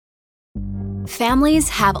Families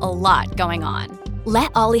have a lot going on.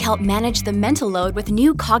 Let Ollie help manage the mental load with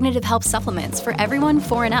new cognitive help supplements for everyone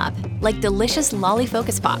 4 and up, like delicious Lolly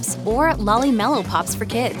Focus Pops or Lolly Mellow Pops for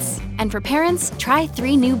kids. And for parents, try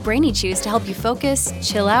 3 new Brainy Chews to help you focus,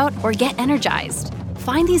 chill out, or get energized.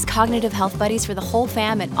 Find these cognitive health buddies for the whole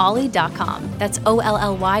fam at ollie.com. That's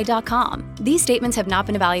OLLY.com. These statements have not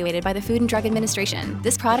been evaluated by the Food and Drug Administration.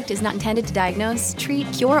 This product is not intended to diagnose, treat,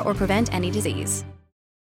 cure, or prevent any disease.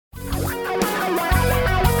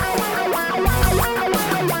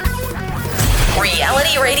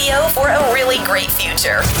 Reality radio for a really great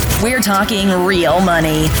future. We're talking real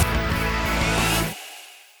money.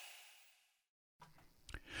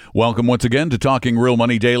 Welcome once again to Talking Real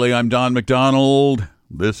Money Daily. I'm Don McDonald.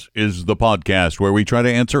 This is the podcast where we try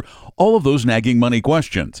to answer all of those nagging money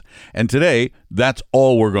questions. And today, that's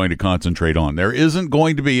all we're going to concentrate on. There isn't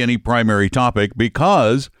going to be any primary topic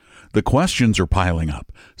because the questions are piling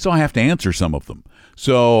up. So I have to answer some of them.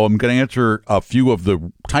 So I'm going to answer a few of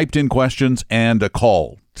the typed in questions and a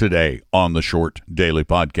call today on the short daily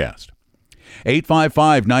podcast.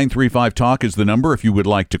 855-935-TALK is the number if you would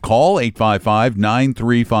like to call.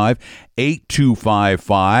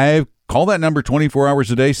 855-935-8255. Call that number 24 hours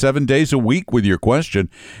a day, 7 days a week with your question,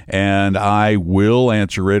 and I will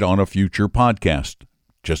answer it on a future podcast.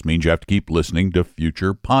 Just means you have to keep listening to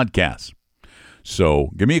future podcasts. So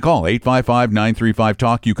give me a call,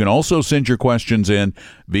 855-935-TALK. You can also send your questions in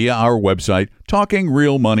via our website,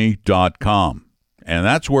 talkingrealmoney.com. And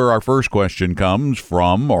that's where our first question comes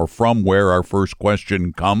from, or from where our first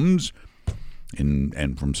question comes,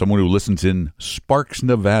 and from someone who listens in Sparks,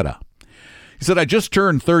 Nevada. He said, I just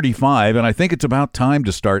turned 35, and I think it's about time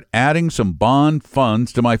to start adding some bond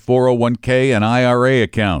funds to my 401k and IRA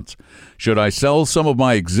accounts. Should I sell some of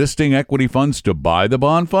my existing equity funds to buy the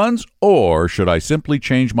bond funds, or should I simply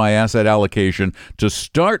change my asset allocation to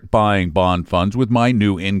start buying bond funds with my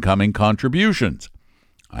new incoming contributions?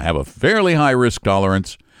 I have a fairly high risk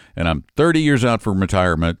tolerance, and I'm 30 years out from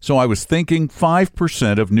retirement, so I was thinking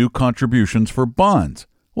 5% of new contributions for bonds.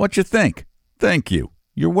 What you think? Thank you.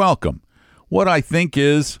 You're welcome. What I think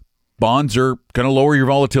is bonds are going to lower your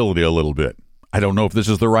volatility a little bit. I don't know if this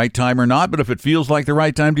is the right time or not, but if it feels like the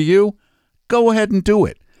right time to you, go ahead and do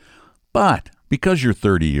it. But because you're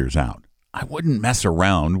 30 years out, I wouldn't mess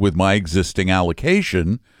around with my existing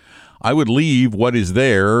allocation. I would leave what is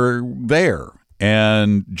there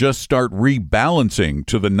and just start rebalancing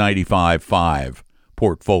to the 95-5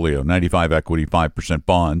 portfolio, 95 equity, 5%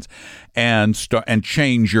 bonds, and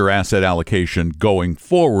change your asset allocation going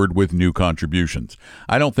forward with new contributions.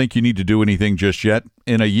 I don't think you need to do anything just yet.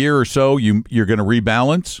 In a year or so, you're going to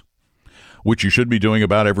rebalance, which you should be doing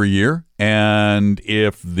about every year. And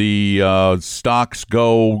if the stocks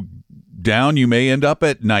go down, you may end up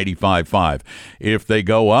at 95.5. If they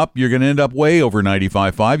go up, you're going to end up way over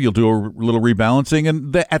 95.5. You'll do a little rebalancing,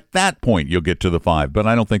 and at that point, you'll get to the 5. But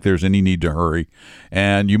I don't think there's any need to hurry.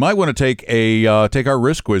 And you might want to take our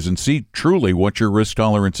risk quiz and see truly what your risk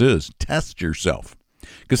tolerance is. Test yourself.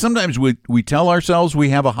 Because sometimes we tell ourselves we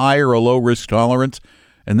have a high or a low risk tolerance,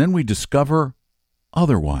 and then we discover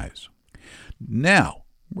otherwise. Now,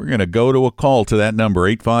 we're going to go to a call to that number,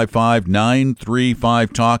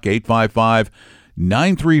 855-935-TALK,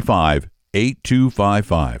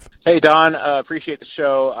 855-935-8255. Hey, Don. Appreciate the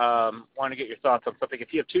show. Want to get your thoughts on something.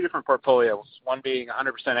 If you have 2 different portfolios, one being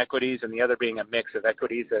 100% equities and the other being a mix of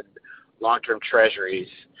equities and long-term treasuries,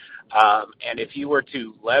 and if you were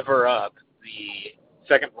to lever up the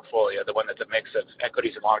second portfolio, the one that's a mix of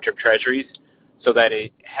equities and long-term treasuries, so that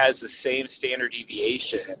it has the same standard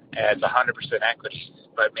deviation as 100% equities,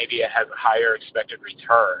 but maybe it has a higher expected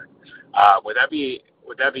return. Would that be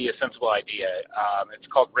a sensible idea? It's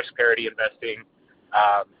called risk parity investing.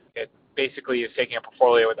 It basically is taking a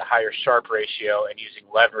portfolio with a higher Sharpe ratio and using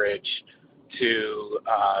leverage to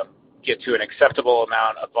get to an acceptable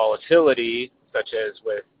amount of volatility, such as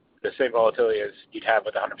with the same volatility as you'd have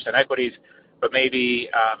with 100% equities, but maybe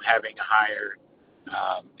having a higher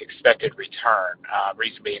expected return,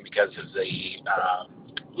 reason being because of the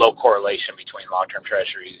low correlation between long-term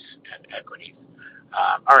treasuries and equities.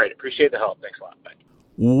 All right, appreciate the help. Thanks a lot. Bye.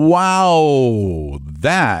 Wow,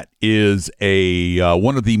 that is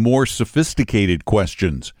one of the more sophisticated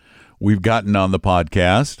questions we've gotten on the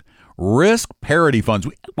podcast. Risk parity funds.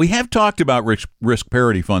 We have talked about risk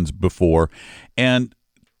parity funds before, and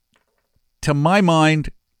to my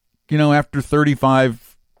mind, after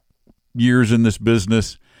 35 years in this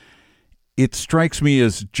business, it strikes me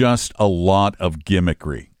as just a lot of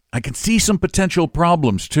gimmickry. I can see some potential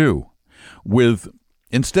problems too with,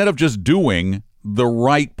 instead of just doing the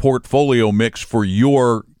right portfolio mix for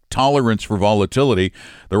your tolerance for volatility,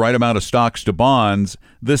 the right amount of stocks to bonds,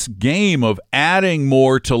 this game of adding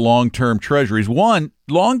more to long-term treasuries. One,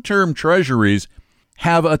 long-term treasuries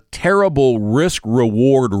have a terrible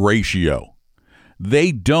risk-reward ratio.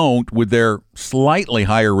 They don't, with their slightly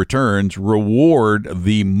higher returns, reward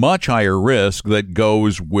the much higher risk that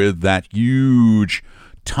goes with that huge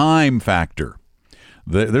time factor.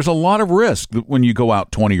 There's a lot of risk when you go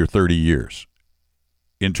out 20 or 30 years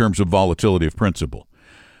in terms of volatility of principal.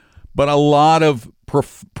 But a lot of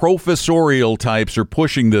professorial types are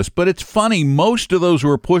pushing this. But it's funny, most of those who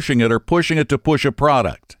are pushing it to push a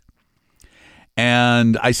product.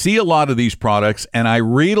 And I see a lot of these products, and I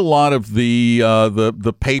read a lot of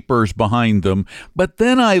the papers behind them. But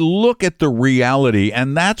then I look at the reality,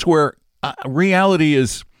 and that's where reality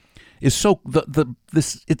is so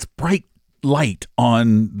it's bright light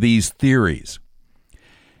on these theories.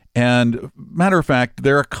 And matter of fact,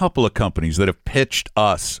 there are a couple of companies that have pitched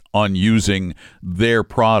us on using their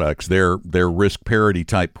products, their risk parity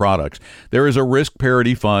type products. There is a risk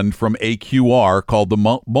parity fund from AQR called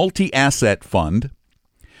the Multi-Asset Fund,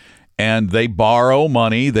 and they borrow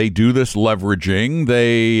money. They do this leveraging.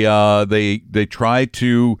 They try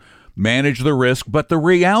to manage the risk, but the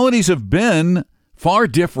realities have been far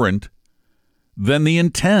different than the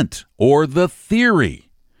intent or the theory.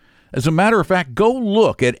 As a matter of fact, go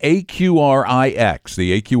look at AQRIX,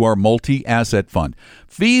 the AQR Multi-Asset Fund.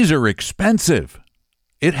 Fees are expensive.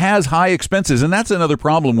 It has high expenses, and that's another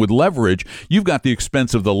problem with leverage. You've got the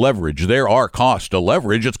expense of the leverage. There are costs to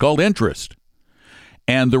leverage. It's called interest.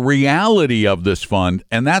 And the reality of this fund,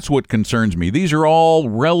 and that's what concerns me, these are all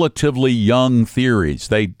relatively young theories.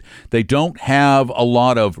 They don't have a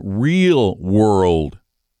lot of real-world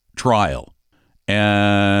trial.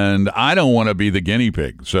 And I don't want to be the guinea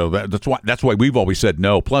pig. So that's why we've always said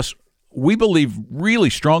no. Plus, we believe really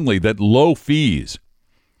strongly that low fees,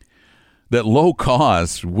 that low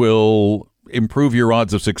costs will improve your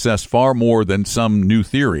odds of success far more than some new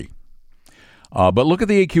theory. But look at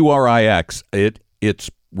the AQRIX.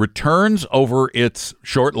 Its returns over its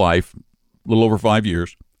short life, a little over 5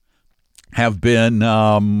 years, have been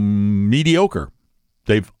mediocre.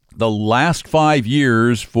 The last 5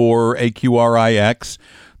 years for AQRIX,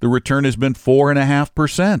 the return has been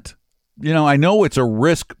 4.5%. I know it's a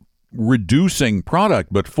risk-reducing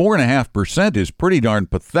product, but 4.5% is pretty darn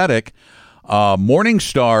pathetic.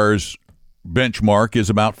 Morningstar's benchmark is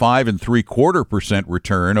about 5.75%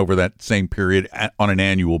 return over that same period on an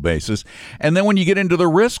annual basis. And then when you get into the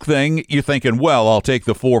risk thing, you're thinking, well, I'll take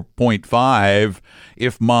the 4.5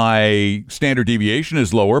 if my standard deviation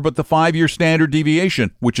is lower, but the 5-year standard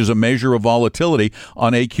deviation, which is a measure of volatility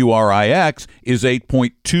on AQRIX, is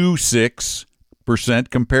 8.26%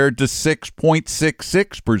 compared to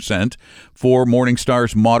 6.66% for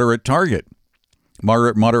Morningstar's moderate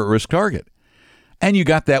risk target. And you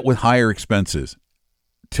got that with higher expenses.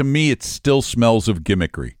 To me, it still smells of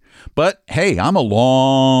gimmickry. But, hey, I'm a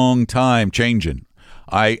long time changing.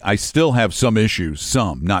 I still have some issues,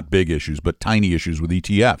 not big issues, but tiny issues with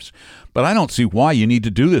ETFs. But I don't see why you need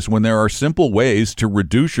to do this when there are simple ways to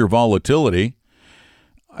reduce your volatility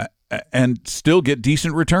and still get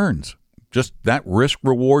decent returns. Just that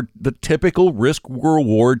risk-reward, the typical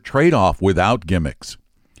risk-reward trade-off without gimmicks.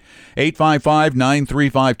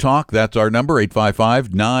 855-935-TALK. That's our number,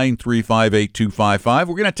 855-935-8255.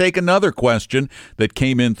 We're going to take another question that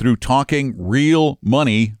came in through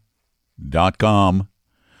TalkingRealMoney.com.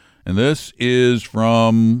 And this is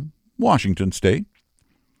from Washington State.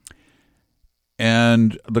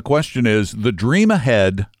 And the question is, the Dream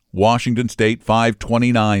Ahead Washington State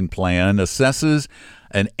 529 plan assesses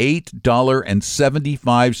an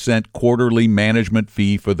 $8.75 quarterly management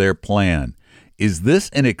fee for their plan. Is this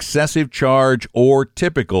an excessive charge or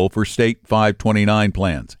typical for state 529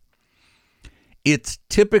 plans? It's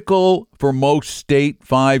typical for most state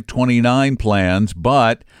 529 plans,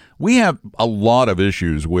 but we have a lot of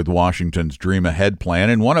issues with Washington's Dream Ahead plan,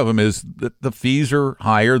 and one of them is that the fees are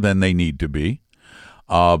higher than they need to be.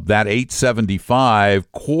 That $8.75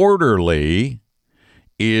 quarterly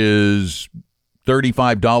is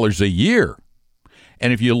 $35 a year.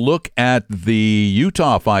 And if you look at the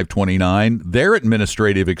Utah 529, their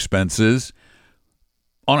administrative expenses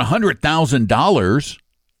on $100,000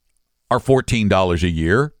 are $14 a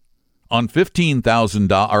year. On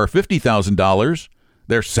 $15,000 or $50,000,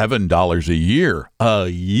 they're $7 a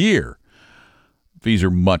year. Fees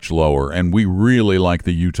are much lower, and we really like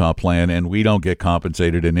the Utah plan, and we don't get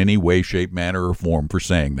compensated in any way, shape, manner, or form for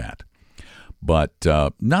saying that. But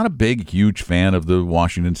not a huge fan of the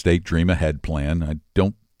Washington State Dream Ahead plan.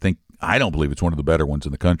 I don't believe it's one of the better ones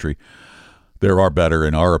in the country. There are better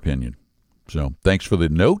in our opinion. So thanks for the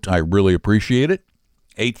note. I really appreciate it.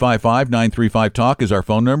 855-935-TALK is our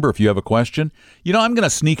phone number if you have a question. I'm going to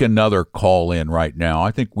sneak another call in right now.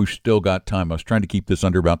 I think we've still got time. I was trying to keep this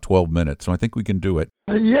under about 12 minutes, so I think we can do it.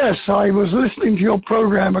 Yes, I was listening to your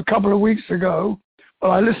program a couple of weeks ago.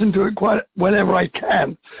 Well, I listen to it quite whenever I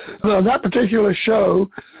can. On that particular show,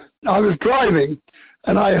 I was driving,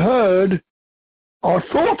 and I heard, or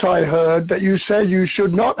thought I heard, that you said you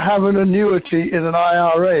should not have an annuity in an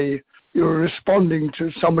IRA. You were responding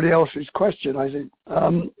to somebody else's question, I think.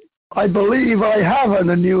 I believe I have an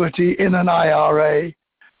annuity in an IRA,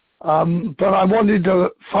 but I wanted to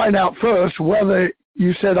find out first whether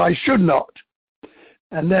you said I should not.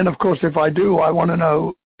 And then, of course, if I do, I want to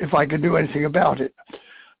know if I can do anything about it.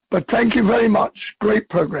 But thank you very much. Great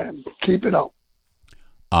program. Keep it up.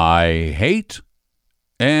 I hate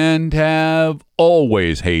and have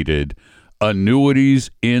always hated annuities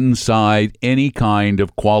inside any kind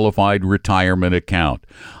of qualified retirement account.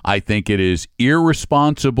 I think it is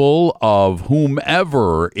irresponsible of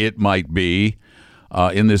whomever it might be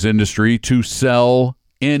in this industry to sell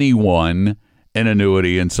anyone an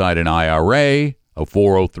annuity inside an IRA, a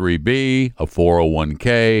 403B, a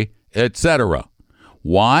 401k, etc.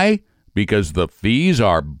 Why? Because the fees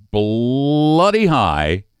are bloody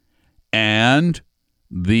high and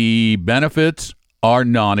the benefits are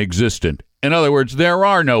non-existent. In other words, there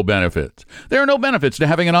are no benefits. There are no benefits to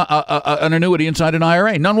having an annuity inside an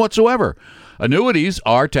IRA, none whatsoever. Annuities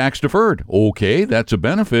are tax-deferred. Okay, that's a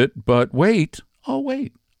benefit, but wait,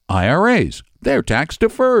 IRAs, they're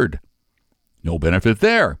tax-deferred. No benefit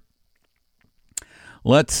there.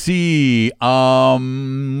 Let's see,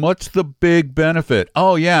 what's the big benefit?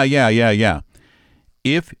 Oh, yeah.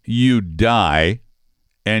 If you die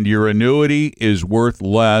and your annuity is worth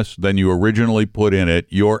less than you originally put in it,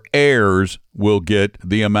 your heirs will get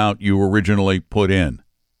the amount you originally put in.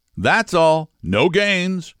 That's all. No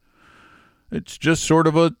gains. It's just sort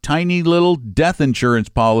of a tiny little death insurance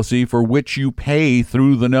policy for which you pay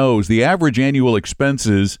through the nose. The average annual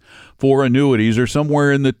expenses for annuities are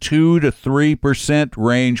somewhere in the 2 to 3%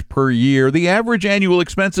 range per year. The average annual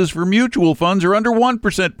expenses for mutual funds are under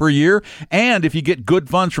 1% per year. And if you get good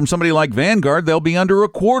funds from somebody like Vanguard, they'll be under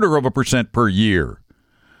 0.25% per year.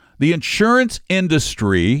 The insurance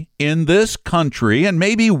industry in this country and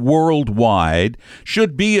maybe worldwide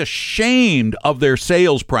should be ashamed of their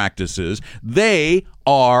sales practices. They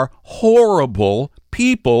are horrible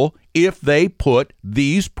people if they put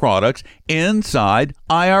these products inside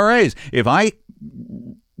IRAs. If I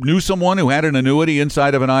knew someone who had an annuity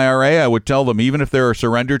inside of an IRA, I would tell them, even if there are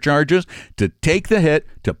surrender charges, to take the hit,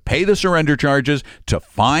 to pay the surrender charges, to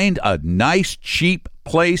find a nice, cheap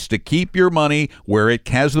place to keep your money where it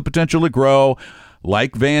has the potential to grow,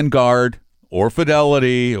 like Vanguard or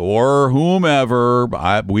Fidelity or whomever.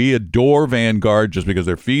 We adore Vanguard just because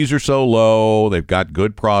their fees are so low. They've got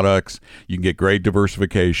good products. You can get great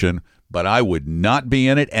diversification. But I would not be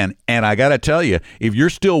in it. And I got to tell you, if you're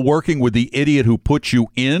still working with the idiot who put you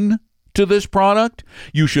in to this product,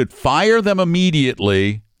 you should fire them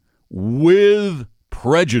immediately with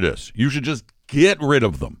prejudice. You should just get rid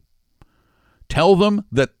of them. Tell them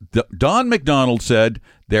that Don McDonald said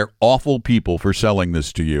they're awful people for selling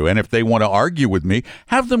this to you. And if they want to argue with me,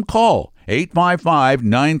 have them call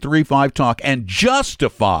 855-935-TALK and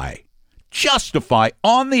justify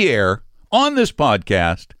on the air, on this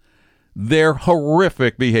podcast, their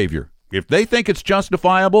horrific behavior. If they think it's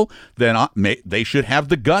justifiable, then they should have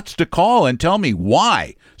the guts to call and tell me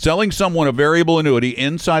why selling someone a variable annuity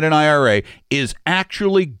inside an IRA is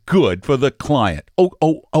actually good for the client. Oh,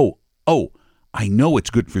 I know it's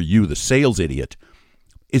good for you, the sales idiot.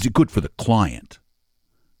 Is it good for the client?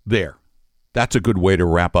 There. That's a good way to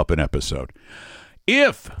wrap up an episode.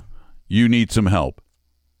 If you need some help,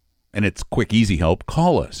 and it's quick, easy help,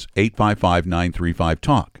 call us,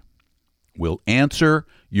 855-935-TALK. We'll answer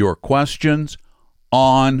your questions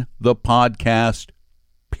on the podcast,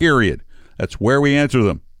 period. That's where we answer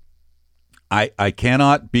them. I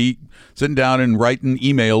cannot be sitting down and writing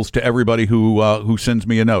emails to everybody who sends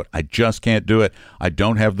me a note. I just can't do it. I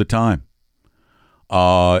don't have the time.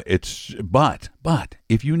 But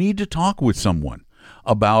if you need to talk with someone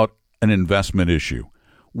about an investment issue,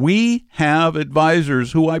 we have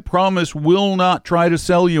advisors who I promise will not try to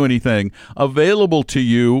sell you anything available to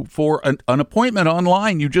you for an appointment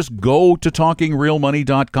online. You just go to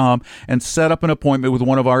talkingrealmoney.com and set up an appointment with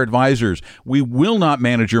one of our advisors. We will not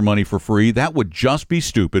manage your money for free. That would just be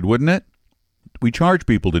stupid, wouldn't it? We charge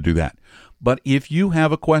people to do that. But if you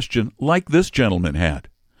have a question like this gentleman had,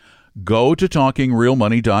 go to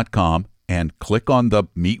talkingrealmoney.com and click on the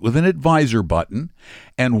Meet with an Advisor button,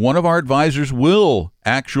 and one of our advisors will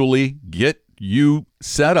actually get you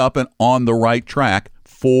set up and on the right track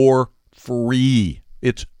for free.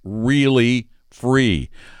 It's really free.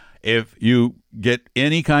 If you get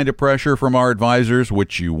any kind of pressure from our advisors,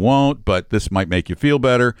 which you won't, but this might make you feel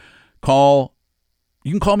better,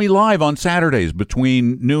 you can call me live on Saturdays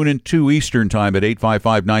between noon and 2 Eastern time at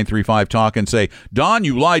 855-935-TALK and say, Don,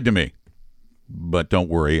 you lied to me. But don't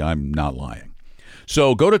worry, I'm not lying.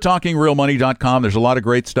 So go to TalkingRealMoney.com. There's a lot of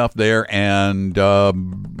great stuff there, and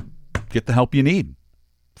get the help you need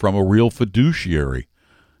from a real fiduciary,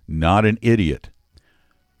 not an idiot.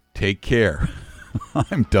 Take care.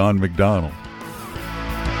 I'm Don McDonald.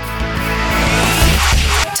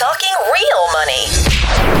 Talking Real Money.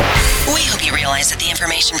 We hope you realize that the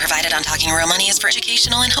information provided on Talking Real Money is for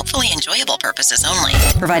educational and hopefully enjoyable purposes only.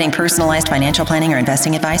 Providing personalized financial planning or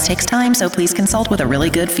investing advice takes time, so please consult with a really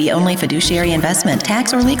good fee-only fiduciary investment,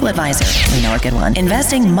 tax, or legal advisor. We know a good one.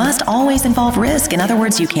 Investing must always involve risk. In other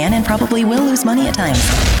words, you can and probably will lose money at times.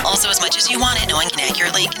 Also, as much as you want it, no one can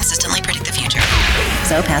accurately, consistently predict the future.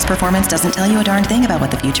 So past performance doesn't tell you a darn thing about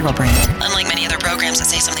what the future will bring. Unlike many other programs that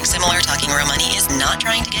say something similar, Talking Real Money is not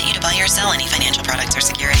trying to get you to buy or sell any financial products or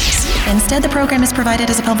securities. Instead, the program is provided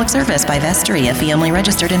as a public service by Vestry, a fee-only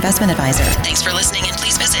registered investment advisor. Thanks for listening, and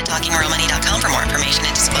please visit TalkingRealMoney.com for more information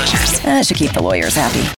and disclosures. That should keep the lawyers happy.